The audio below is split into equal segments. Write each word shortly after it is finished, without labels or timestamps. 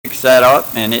fix that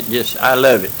up, and I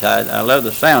love it. I love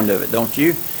the sound of it, don't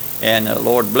you? And the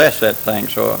Lord bless that thing,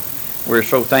 so we're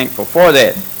so thankful for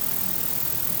that.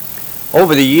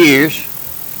 Over the years,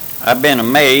 I've been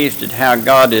amazed at how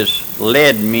God has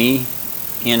led me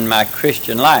in my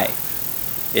Christian life.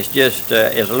 It's just,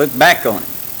 as I look back on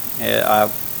it,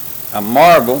 I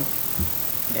marvel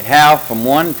at how from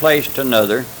one place to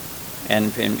another,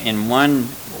 and in one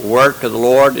work of the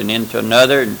Lord and into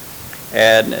another,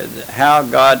 and how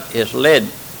God has led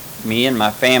me and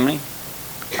my family.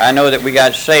 I know that we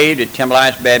got saved at Temple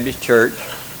Heights Baptist Church,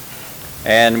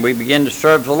 and we began to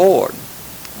serve the Lord.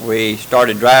 We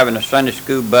started driving a Sunday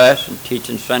school bus and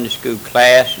teaching Sunday school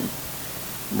class,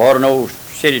 and bought an old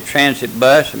city transit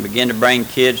bus and began to bring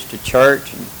kids to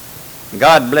church. And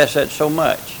God blessed that so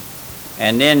much.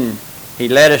 And then He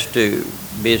led us to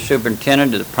be a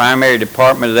superintendent of the primary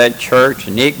department of that church,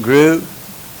 and it grew,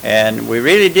 and we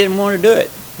really didn't want to do it.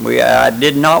 I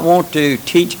did not want to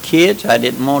teach kids. I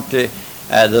didn't want to,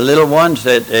 the little ones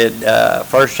that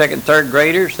first, second, third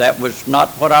graders, that was not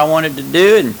what I wanted to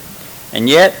do. And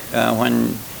yet,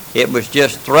 when it was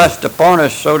just thrust upon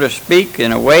us, so to speak,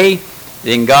 in a way,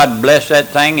 then God blessed that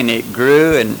thing, and it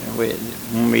grew. And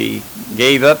when we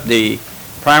gave up the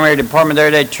primary department there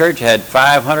at that church, had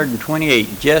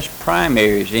 528 just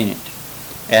primaries in it.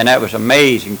 And that was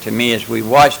amazing to me as we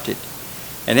watched it.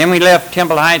 And then we left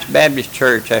Temple Heights Baptist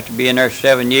Church after being there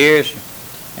 7 years,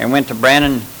 and went to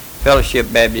Brandon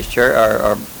Fellowship Baptist Church,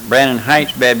 or Brandon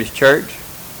Heights Baptist Church.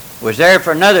 Was there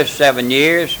for another 7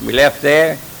 years. We left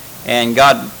there, and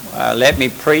God let me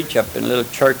preach up in a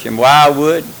little church in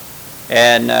Wildwood.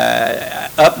 And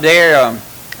up there,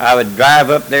 I would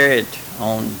drive up there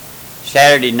on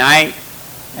Saturday night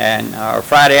or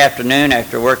Friday afternoon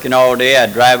after working all day.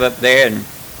 I'd drive up there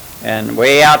and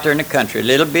way out there in the country, a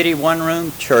little bitty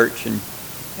one-room church,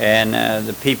 and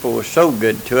the people were so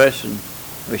good to us. And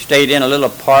we stayed in a little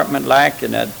apartment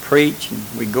and I'd preach, and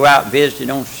we'd go out visiting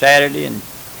on Saturday and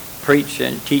preach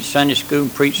and teach Sunday school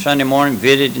and preach Sunday morning,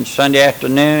 visiting Sunday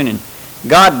afternoon. And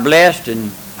God blessed,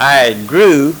 and I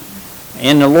grew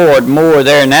in the Lord more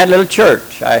there in that little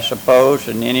church, I suppose,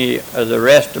 than any of the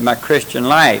rest of my Christian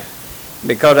life,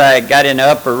 because I got in the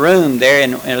upper room there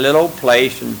in a little old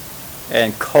place,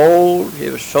 and cold.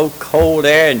 It was so cold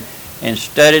there, and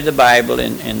studied the Bible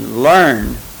and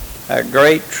learned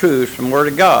great truths from the Word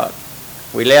of God.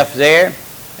 We left there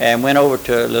and went over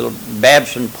to a little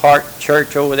Babson Park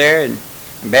church over there, and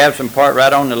Babson Park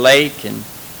right on the lake, and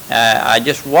I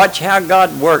just watched how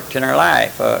God worked in our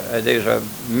life. There's a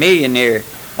millionaire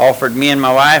offered me and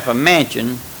my wife a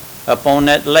mansion up on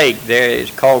that lake there.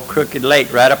 It's called Crooked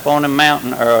Lake, right up on a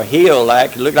mountain, or a hill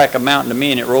like. It looked like a mountain to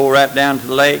me, and it rolled right down to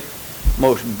the lake.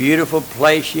 Most beautiful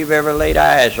place you've ever laid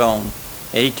eyes on.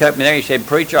 And he took me there. He said,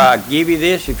 "Preacher, I'll give you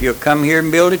this if you'll come here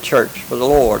and build a church for the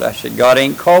Lord." I said, "God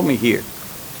ain't called me here."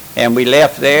 And we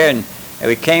left there, and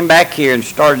we came back here and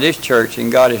started this church,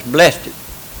 and God has blessed it.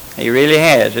 He really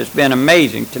has. It's been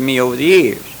amazing to me over the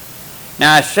years.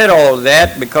 Now, I said all of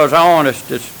that because I want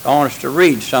us to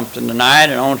read something tonight,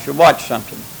 and I want us to watch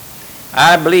something.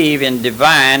 I believe in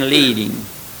divine leading.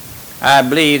 I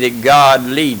believe that God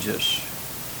leads us.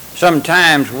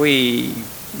 Sometimes we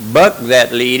buck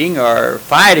that leading or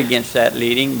fight against that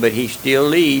leading, but He still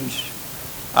leads.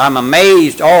 I'm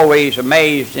amazed, always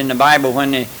amazed in the Bible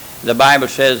when the Bible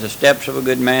says the steps of a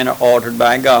good man are ordered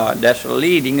by God. That's the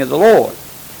leading of the Lord.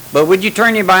 But would you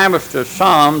turn your Bibles to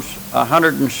Psalms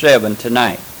 107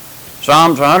 tonight?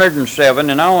 Psalms 107,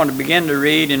 and I want to begin to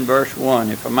read in verse 1,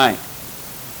 if I might.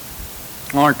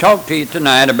 I want to talk to you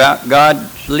tonight about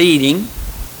God's leading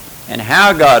and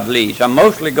how God leads. I'm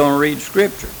mostly going to read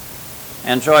Scripture.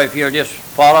 And so if you'll just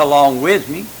follow along with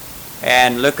me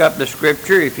and look up the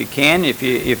Scripture if you can. If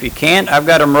you can't, I've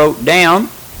got them wrote down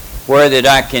where that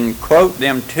I can quote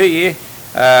them to you.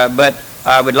 But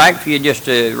I would like for you just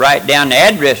to write down the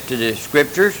address to the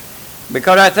Scriptures,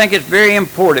 because I think it's very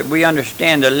important we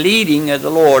understand the leading of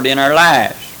the Lord in our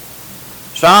lives.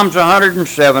 Psalms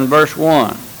 107, verse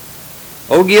 1.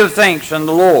 "O give thanks unto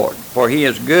the Lord, for He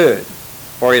is good,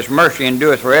 for His mercy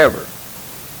endureth forever.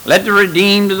 Let the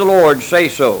redeemed of the Lord say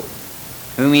so,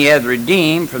 whom He hath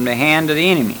redeemed from the hand of the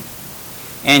enemy,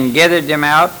 and gathered them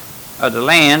out of the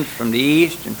lands from the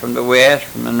east and from the west,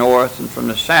 from the north and from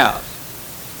the south.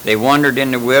 They wandered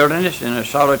in the wilderness in a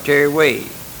solitary way.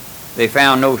 They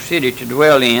found no city to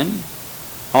dwell in.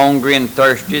 Hungry and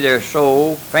thirsty, their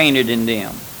soul fainted in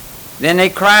them. Then they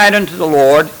cried unto the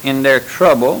Lord in their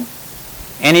trouble,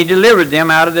 and He delivered them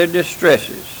out of their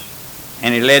distresses.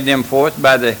 And He led them forth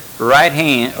by the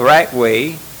right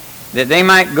way, that they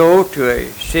might go to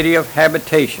a city of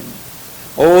habitation.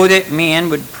 Oh, that men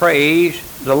would praise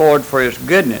the Lord for his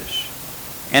goodness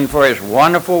and for his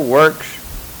wonderful works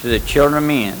to the children of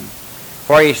men.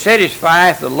 For he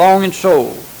satisfieth the longing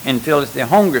soul and filleth the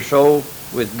hungry soul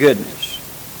with goodness.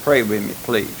 Pray with me,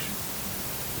 please.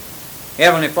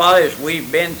 Heavenly Father, as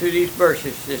we've been through these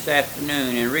verses this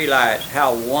afternoon and realized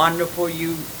how wonderful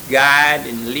you guide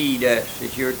and lead us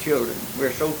as your children,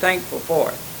 we're so thankful for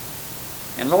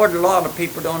it. And Lord, a lot of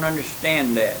people don't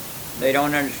understand that. They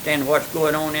don't understand what's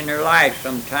going on in their life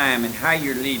sometime and how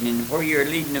you're leading and where you're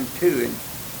leading them to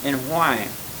and why.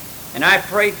 And I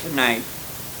pray tonight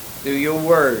through your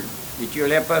word that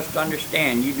you'll help us to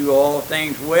understand you do all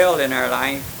things well in our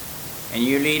life and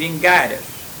you lead and guide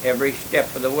us every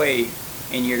step of the way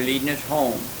and you're leading us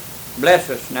home. Bless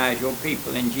us now as your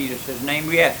people. In Jesus' name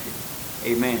we ask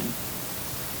it. Amen.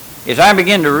 As I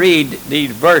begin to read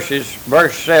these verses,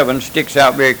 verse 7 sticks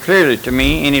out very clearly to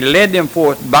me. And he led them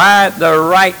forth by the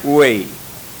right way,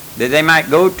 that they might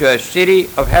go to a city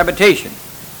of habitation.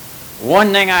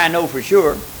 One thing I know for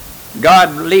sure,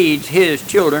 God leads his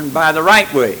children by the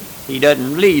right way. He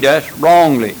doesn't lead us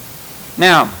wrongly.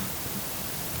 Now,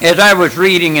 as I was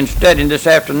reading and studying this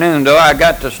afternoon, though, I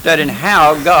got to studying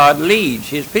how God leads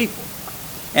his people.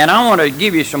 And I want to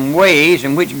give you some ways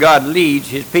in which God leads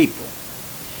his people.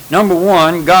 Number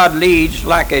one, God leads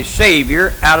like a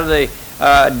Savior out of the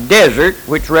desert,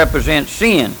 which represents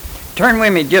sin. Turn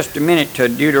with me just a minute to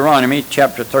Deuteronomy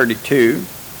chapter 32.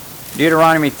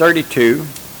 Deuteronomy 32.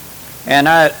 And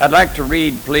I'd like to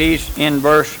read, please, in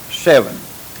verse 7.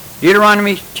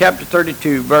 Deuteronomy chapter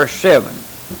 32, verse 7.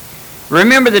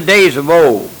 Remember the days of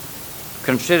old.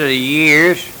 Consider the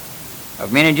years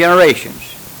of many generations.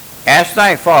 Ask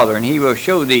thy father, and he will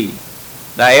show thee,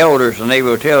 thy elders, and they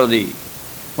will tell thee.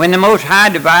 When the Most High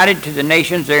divided to the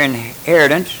nations their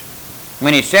inheritance,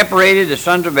 when he separated the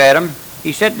sons of Adam,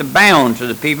 he set the bounds of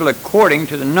the people according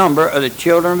to the number of the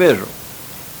children of Israel.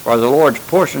 For the Lord's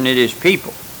portion is his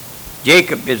people.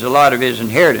 Jacob is the lot of his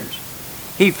inheritance.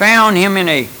 He found him in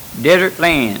a desert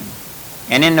land,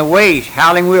 and in the waste,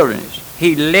 howling wilderness.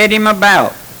 He led him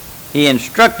about. He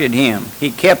instructed him.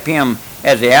 He kept him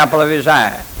as the apple of his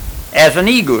eye. As an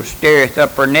eagle stirreth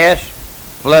up her nest,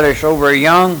 fluttereth over her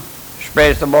young,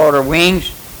 spreadeth abroad her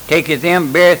wings, taketh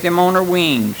them, beareth them on her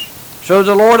wings. So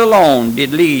the Lord alone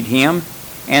did lead him,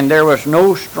 and there was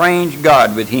no strange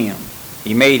God with him.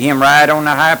 He made him ride on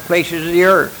the high places of the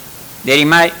earth, that he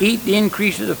might eat the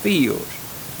increase of the fields.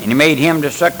 And he made him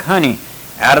to suck honey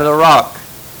out of the rock,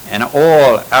 and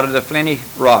oil out of the flinty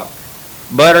rock,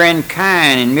 butter and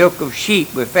kine, and milk of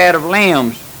sheep with fat of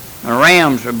lambs, and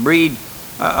rams of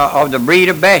the breed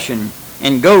of Bashan,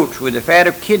 and goats with the fat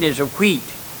of kidneys of wheat.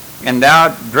 And thou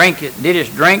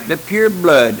didst drink the pure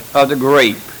blood of the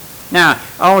grape. Now,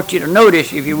 I want you to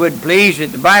notice, if you would please,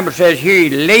 that the Bible says here he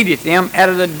leadeth them out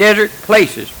of the desert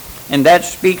places. And that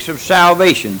speaks of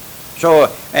salvation.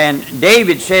 So, and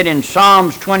David said in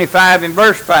Psalms 25 and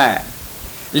verse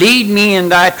 5, Lead me in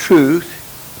thy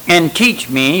truth, and teach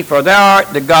me, for thou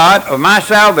art the God of my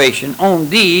salvation. On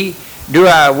thee do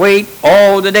I wait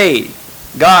all the day.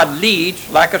 God leads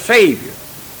like a Savior.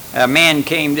 A man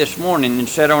came this morning and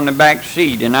sat on the back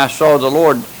seat, and I saw the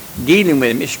Lord dealing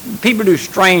with him. People do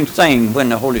strange things when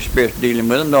the Holy Spirit's dealing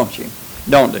with them, don't you?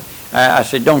 Don't they? I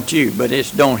said, don't you, but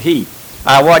it's don't he.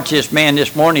 I watched this man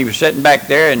this morning. He was sitting back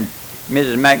there, and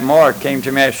Mrs. McMorrow came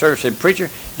to me after service and said, Preacher,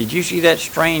 did you see that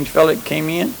strange fellow that came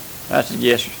in? I said,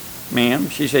 yes, ma'am.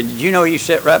 She said, did you know he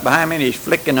sat right behind me and he's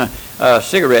flicking a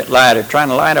cigarette lighter, trying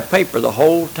to light a paper the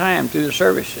whole time through the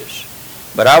services?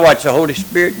 But I watched the Holy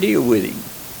Spirit deal with him.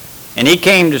 And he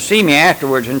came to see me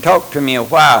afterwards and talked to me a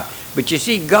while. But you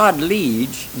see, God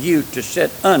leads you to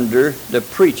sit under the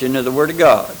preaching of the Word of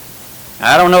God.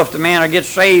 I don't know if the man will get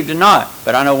saved or not,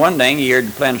 but I know one thing, he heard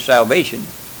the plan of salvation.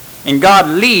 And God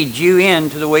leads you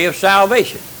into the way of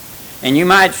salvation. And you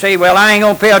might say, well, I ain't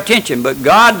going to pay attention, but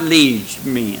God leads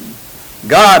men.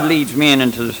 God leads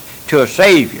men to a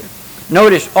Savior.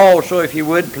 Notice also, if you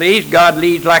would, please, God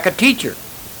leads like a teacher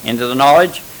into the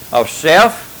knowledge of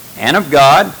self and of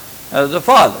God, the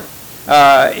Father.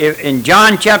 In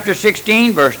John chapter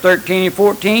 16, verse 13 and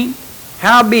 14,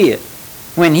 Howbeit,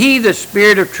 when he, the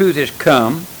Spirit of truth, is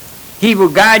come, he will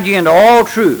guide you into all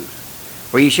truth.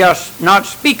 For he shall not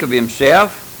speak of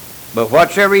himself, but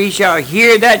whatsoever he shall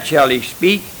hear, that shall he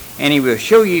speak, and he will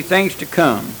show you things to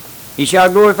come. He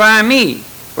shall glorify me,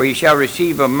 for he shall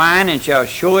receive of mine, and shall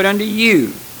show it unto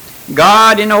you.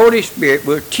 God in the Holy Spirit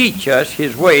will teach us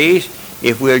his ways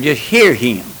if we'll just hear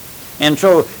him. And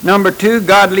so, number two,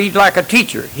 God leads like a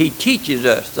teacher. He teaches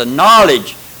us the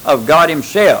knowledge of God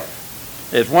himself.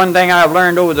 There's one thing I've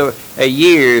learned over the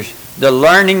years. The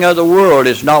learning of the world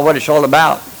is not what it's all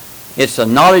about. It's the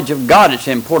knowledge of God that's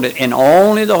important, and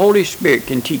only the Holy Spirit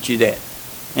can teach you that.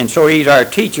 And so He's our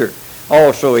teacher.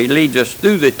 Also, He leads us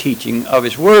through the teaching of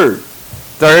His Word.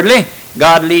 Thirdly,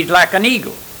 God leads like an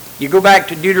eagle. You go back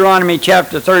to Deuteronomy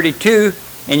chapter 32,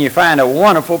 and you find a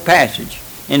wonderful passage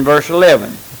in verse 11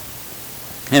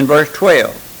 and verse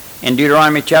 12 in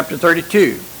Deuteronomy chapter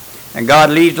 32. And God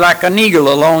leads like an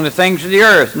eagle along the things of the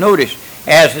earth. Notice,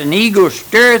 as an eagle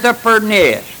stirreth up her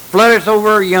nest, fluttereth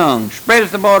over her young,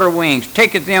 spreadeth abroad her wings,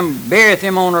 taketh them, beareth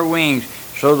them on her wings.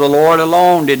 So the Lord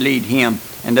alone did lead him,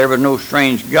 and there was no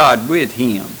strange God with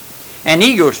him. An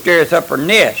eagle stirreth up her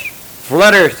nest,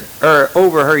 fluttereth her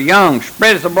over her young,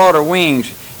 spreadeth abroad her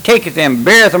wings, taketh them,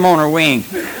 beareth them on her wings.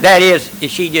 That is,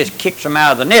 she just kicks them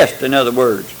out of the nest, in other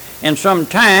words. And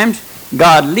sometimes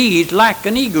God leads like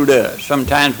an eagle does.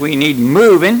 Sometimes we need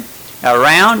moving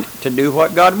around to do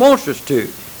what God wants us to.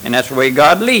 And that's the way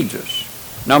God leads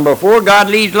us. Number 4, God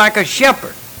leads like a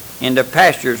shepherd into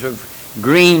pastures of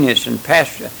greenness and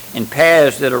pasture and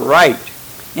paths that are right.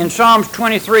 In Psalms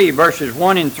 23, verses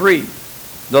 1 and 3,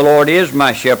 the Lord is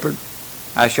my shepherd,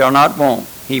 I shall not want.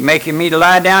 He maketh me to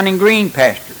lie down in green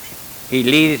pastures. He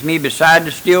leadeth me beside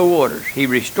the still waters. He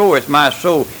restoreth my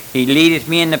soul. He leadeth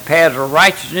me in the paths of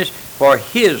righteousness for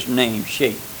His name's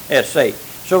sake.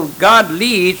 So God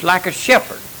leads like a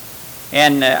shepherd.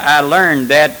 And I learned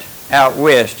that out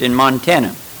west in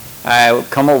Montana. I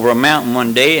come over a mountain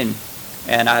one day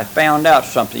and I found out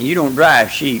something. You don't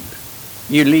drive sheep,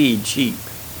 you lead sheep.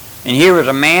 And here was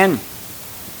a man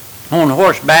on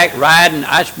horseback riding.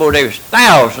 I suppose there was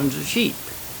thousands of sheep.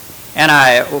 And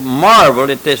I marveled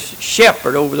at this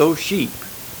shepherd over those sheep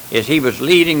as he was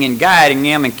leading and guiding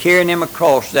them and carrying them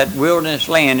across that wilderness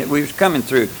land that we was coming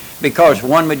through. Because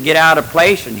one would get out of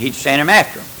place and he'd send him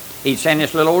after him. He'd send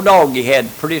this little old dog he had,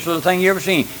 prettiest little thing you ever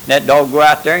seen. That dog go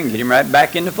out there and get him right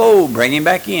back in the fold, bring him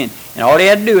back in. And all he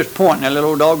had to do was point, and that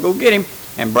little old dog go get him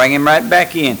and bring him right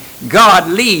back in. God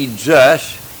leads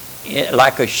us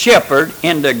like a shepherd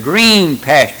into green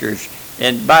pastures.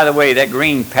 And by the way, that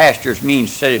green pastures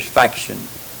means satisfaction.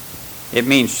 It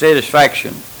means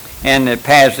satisfaction. And the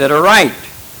paths that are right.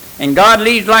 And God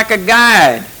leads like a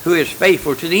guide who is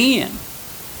faithful to the end.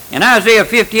 In Isaiah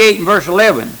 58 and verse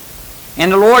 11, and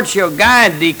the Lord shall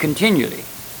guide thee continually,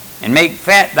 and make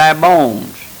fat thy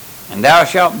bones, and thou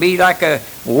shalt be like a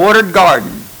watered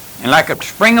garden, and like a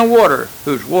spring of water,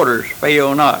 whose waters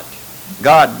fail not.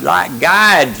 God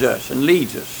guides us and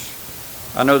leads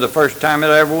us. I know the first time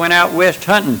that I ever went out west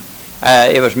hunting,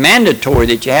 it was mandatory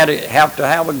that you had to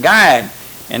have a guide.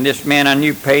 And this man I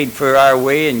knew paid for our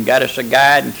way and got us a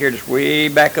guide and carried us way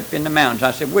back up in the mountains.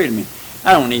 I said, wait a minute,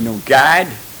 I don't need no guide.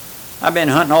 I've been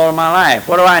hunting all of my life.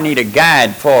 What do I need a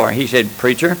guide for? He said,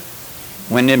 preacher,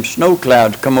 when them snow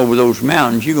clouds come over those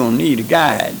mountains, you're going to need a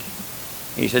guide.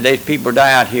 He said, there's people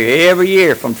die out here every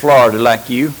year from Florida like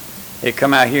you. They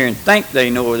come out here and think they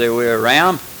know their way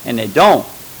around, and they don't.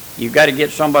 You've got to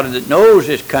get somebody that knows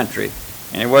this country.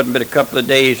 And it wasn't but a couple of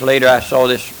days later I saw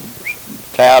this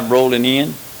cloud rolling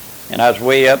in, and I was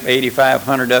way up,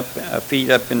 8,500 feet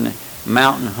up in the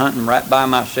mountain hunting right by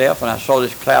myself, and I saw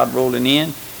this cloud rolling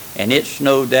in. And it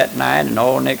snowed that night and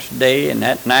all next day and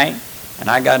that night. And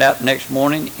I got out the next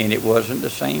morning and it wasn't the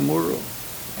same world.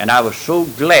 And I was so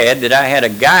glad that I had a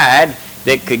guide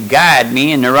that could guide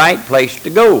me in the right place to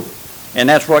go. And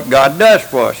that's what God does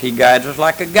for us. He guides us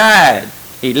like a guide.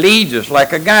 He leads us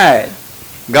like a guide.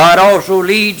 God also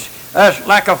leads us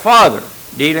like a father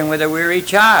dealing with a weary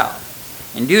child.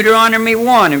 In Deuteronomy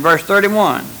 1 in verse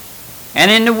 31,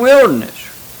 and in the wilderness,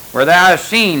 where thou hast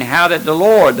seen how that the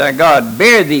Lord thy God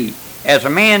bare thee, as a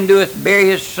man doeth bear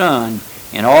his son,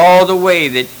 in all the way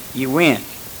that ye went,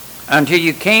 until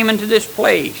you came into this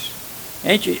place.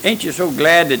 Ain't you so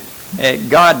glad that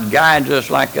God guides us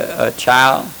like a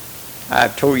child?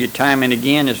 I've told you time and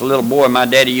again, as a little boy, my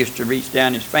daddy used to reach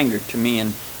down his finger to me,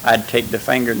 and I'd take the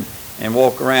finger and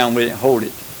walk around with it, hold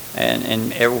it.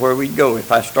 And everywhere we'd go,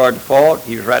 if I started to fall,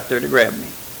 he was right there to grab me.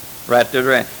 Right there to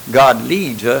grab me. God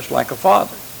leads us like a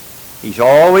father. He's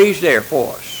always there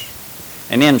for us.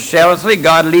 And then seventhly,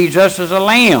 God leads us as a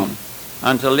lamb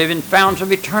unto living fountains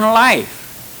of eternal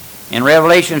life. In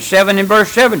Revelation 7 and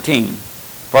verse 17,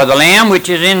 for the Lamb which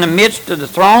is in the midst of the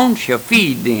throne shall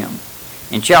feed them,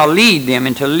 and shall lead them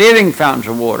into living fountains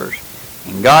of waters.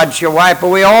 And God shall wipe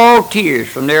away all tears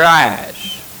from their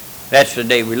eyes. That's the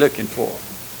day we're looking for.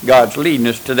 God's leading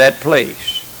us to that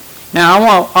place.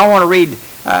 Now I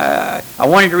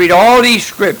wanted to read all these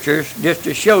scriptures just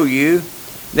to show you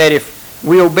that if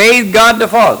we obey God the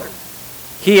Father,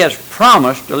 He has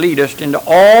promised to lead us into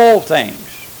all things.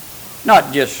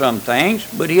 Not just some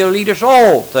things, but He'll lead us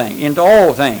into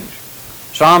all things.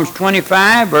 Psalms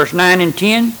 25, verse 9 and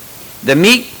 10. The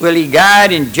meek will he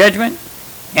guide in judgment,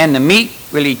 and the meek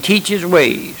will he teach his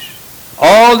ways.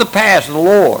 All the paths of the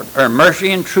Lord are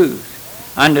mercy and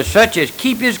truth, unto such as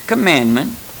keep his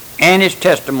commandment and his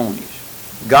testimonies.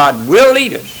 God will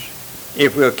lead us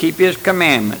if we'll keep his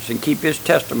commandments and keep his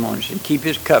testimonies and keep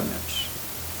his covenants.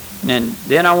 And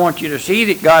then I want you to see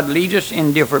that God leads us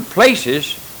in different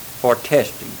places for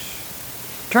testings.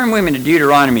 Turn with me to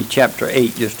Deuteronomy chapter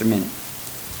 8 just a minute.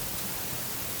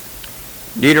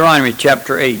 Deuteronomy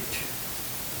chapter 8.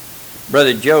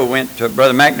 Brother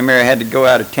McNamara had to go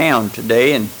out of town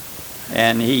today,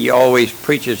 and he always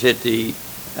preaches at the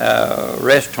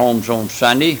rest homes on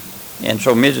Sunday. And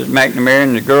so Mrs. McNamara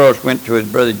and the girls went to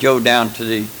his Brother Joe down to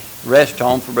the rest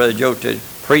home for Brother Joe to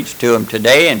preach to him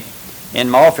today. And in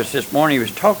my office this morning, he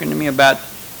was talking to me about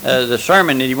the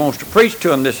sermon that he wants to preach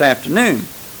to him this afternoon.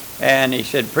 And he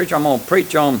said, Preacher, I'm going to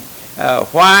preach on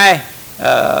why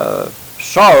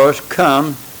sorrows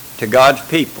come to God's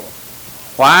people.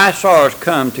 Why sorrows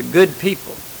come to good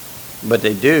people. But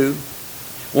they do.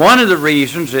 One of the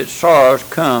reasons that sorrows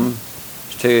come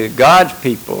to God's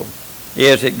people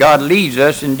is that God leads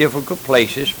us in difficult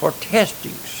places for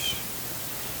testings.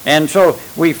 And so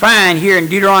we find here in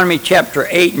Deuteronomy chapter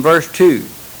 8 and verse 2,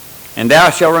 And thou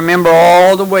shalt remember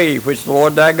all the way which the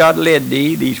Lord thy God led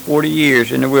thee these 40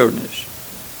 years in the wilderness,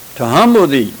 to humble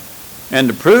thee and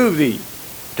to prove thee,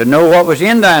 to know what was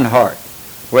in thine heart,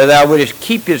 whether thou wouldest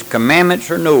keep his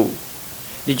commandments or no.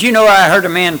 Did you know I heard a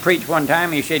man preach one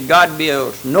time? He said, God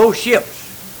builds no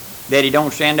ships that he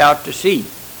don't send out to sea.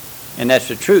 And that's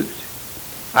the truth.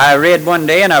 I read one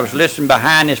day, and I was listening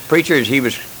behind this preacher as he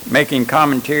was making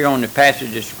commentary on the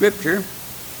passage of Scripture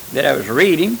that I was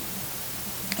reading.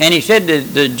 And he said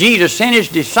that Jesus sent his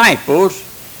disciples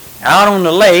out on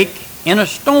the lake in a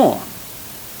storm.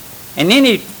 And then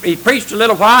he preached a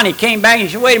little while, and he came back and he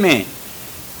said, wait a minute.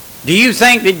 Do you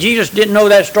think that Jesus didn't know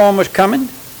that storm was coming?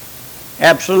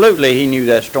 Absolutely, he knew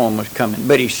that storm was coming.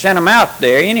 But he sent them out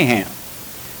there anyhow,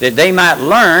 that they might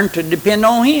learn to depend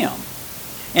on him.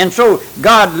 And so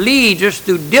God leads us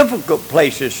through difficult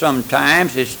places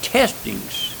sometimes as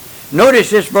testings. Notice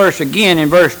this verse again in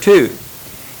verse 2.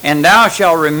 And thou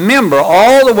shalt remember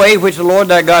all the way which the Lord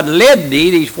thy God led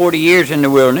thee these 40 years in the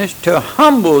wilderness, to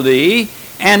humble thee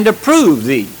and to prove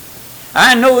thee.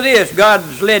 I know this,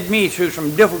 God's led me through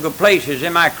some difficult places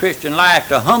in my Christian life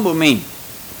to humble me.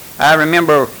 I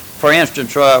remember, for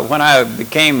instance, when I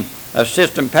became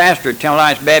assistant pastor at Temple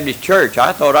Heights Baptist Church,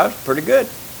 I thought I was pretty good.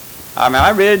 I mean, I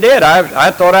really did.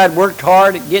 I thought I'd worked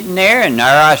hard at getting there, and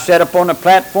there I sat up on the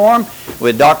platform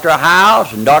with Dr.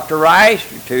 Hiles and Dr. Rice,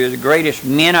 two of the greatest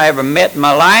men I ever met in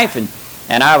my life,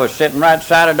 and I was sitting right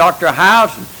side of Dr.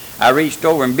 Hiles, and I reached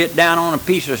over and bit down on a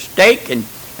piece of steak,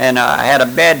 and I had a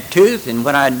bad tooth, and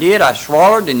when I did, I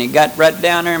swallowed, and it got right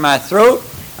down there in my throat.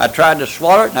 I tried to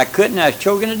swallow it, and I couldn't. I was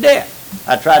choking to death.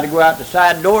 I tried to go out the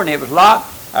side door, and it was locked.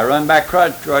 I run back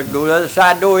across, tried to go to the other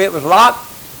side door, it was locked.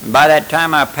 And by that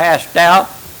time I passed out,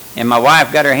 and my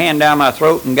wife got her hand down my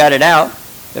throat and got it out,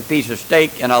 the piece of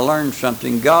steak, and I learned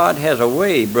something. God has a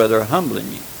way, brother, of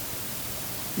humbling you.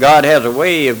 God has a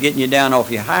way of getting you down off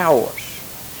your high horse.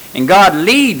 And God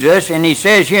leads us, and he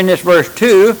says here in this verse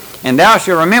 2, And thou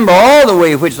shalt remember all the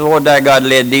way which the Lord thy God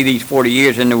led thee these 40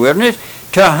 years in the wilderness,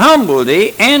 to humble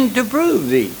thee and to prove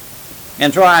thee.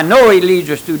 And so I know he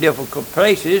leads us through difficult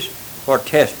places for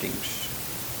testings.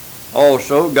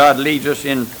 Also, God leads us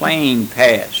in plain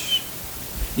paths.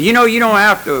 You know, you don't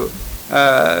have to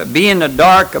be in the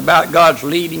dark about God's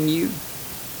leading you.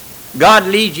 God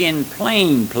leads you in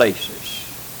plain places.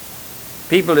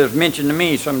 People have mentioned to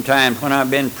me sometimes when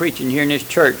I've been preaching here in this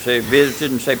church, they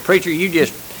visited and say, Preacher, you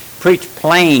just preach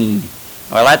plain.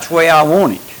 Well, that's the way I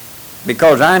want it,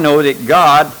 because I know that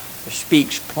God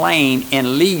speaks plain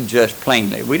and leads us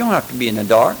plainly. We don't have to be in the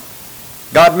dark.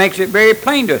 God makes it very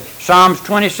plain to us. Psalms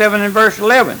 27 and verse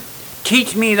 11.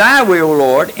 Teach me thy way, O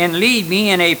Lord, and lead me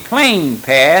in a plain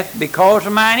path because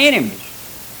of mine enemies.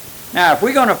 Now, if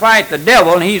we're going to fight the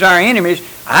devil and he's our enemies,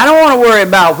 I don't want to worry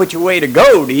about which way to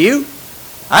go, do you?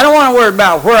 I don't want to worry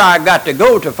about where I got to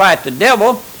go to fight the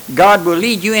devil. God will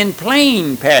lead you in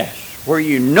plain paths where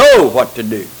you know what to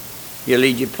do. He'll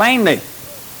lead you plainly.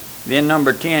 Then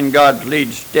number 10, God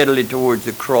leads steadily towards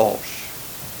the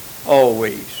cross.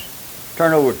 Always.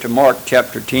 Turn over to Mark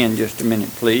chapter 10 just a minute,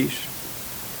 please.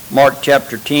 Mark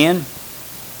chapter 10.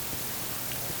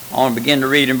 I want to begin to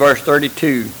read in verse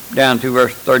 32 down to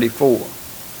verse 34.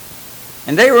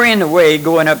 And they were in the way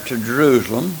going up to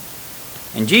Jerusalem,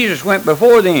 and Jesus went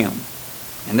before them,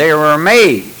 and they were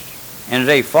amazed. And as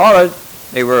they followed,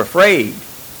 they were afraid.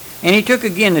 And he took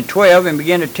again the 12 and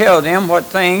began to tell them what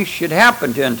things should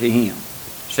happen unto him,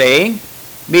 saying,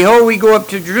 Behold, we go up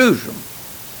to Jerusalem,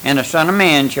 and the Son of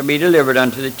Man shall be delivered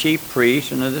unto the chief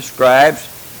priests and to the scribes,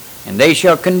 and they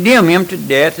shall condemn him to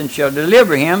death, and shall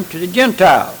deliver him to the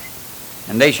Gentiles.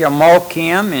 And they shall mock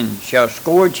him, and shall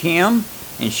scourge him,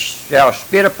 and shall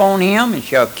spit upon him, and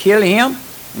shall kill him,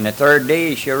 and the third day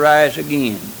he shall rise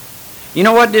again. You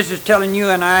know what this is telling you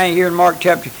and I here in Mark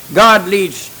chapter? God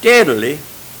leads steadily.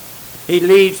 He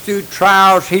leads through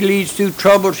trials. He leads through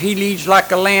troubles. He leads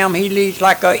like a lamb. He leads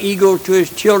like an eagle to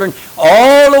his children.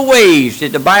 All the ways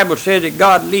that the Bible says that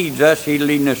God leads us, he's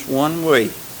leading us one way,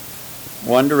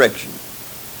 one direction,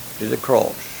 to the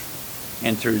cross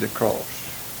and through the cross.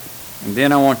 And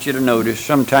then I want you to notice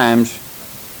sometimes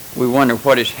we wonder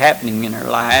what is happening in our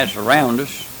lives around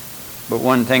us. But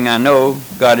one thing I know,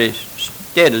 God is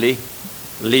steadily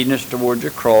leading us towards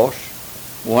the cross.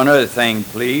 One other thing,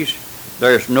 please.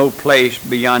 There's no place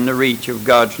beyond the reach of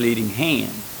God's leading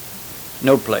hand.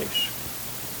 No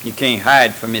place. You can't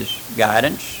hide from his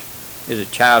guidance as a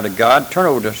child of God. Turn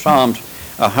over to Psalms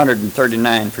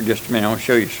 139 for just a minute. I want to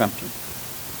show you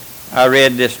something. I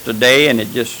read this today and it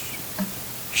just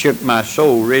shook my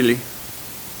soul, really.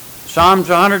 Psalms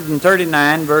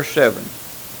 139, verse 7.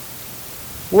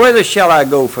 Whither shall I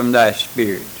go from thy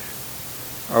spirit?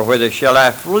 Or whither shall I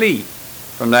flee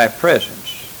from thy presence?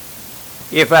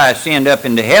 If I ascend up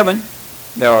into heaven,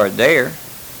 thou art there.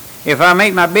 If I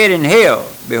make my bed in hell,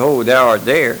 behold, thou art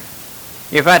there.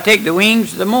 If I take the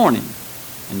wings of the morning,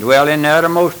 and dwell in the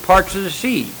uttermost parts of the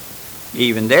sea,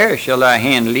 even there shall thy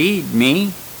hand lead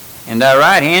me, and thy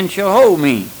right hand shall hold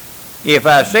me. If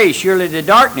I say, surely the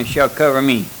darkness shall cover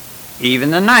me,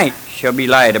 even the night shall be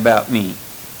light about me.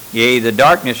 Yea, the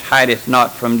darkness hideth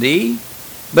not from thee,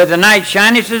 but the night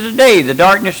shineth as the day. The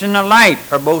darkness and the light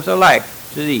are both alike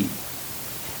to thee.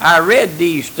 I read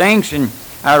these things, and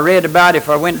I read about if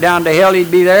I went down to hell, he'd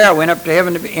be there. I went up to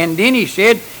heaven, and then he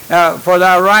said, for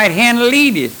thy right hand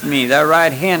leadeth me, thy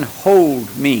right hand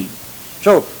hold me.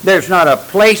 So there's not a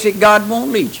place that God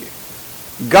won't lead you.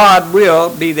 God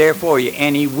will be there for you,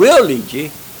 and he will lead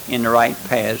you in the right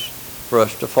paths for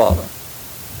us to follow.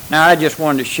 Now, I just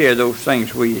wanted to share those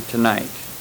things with you tonight.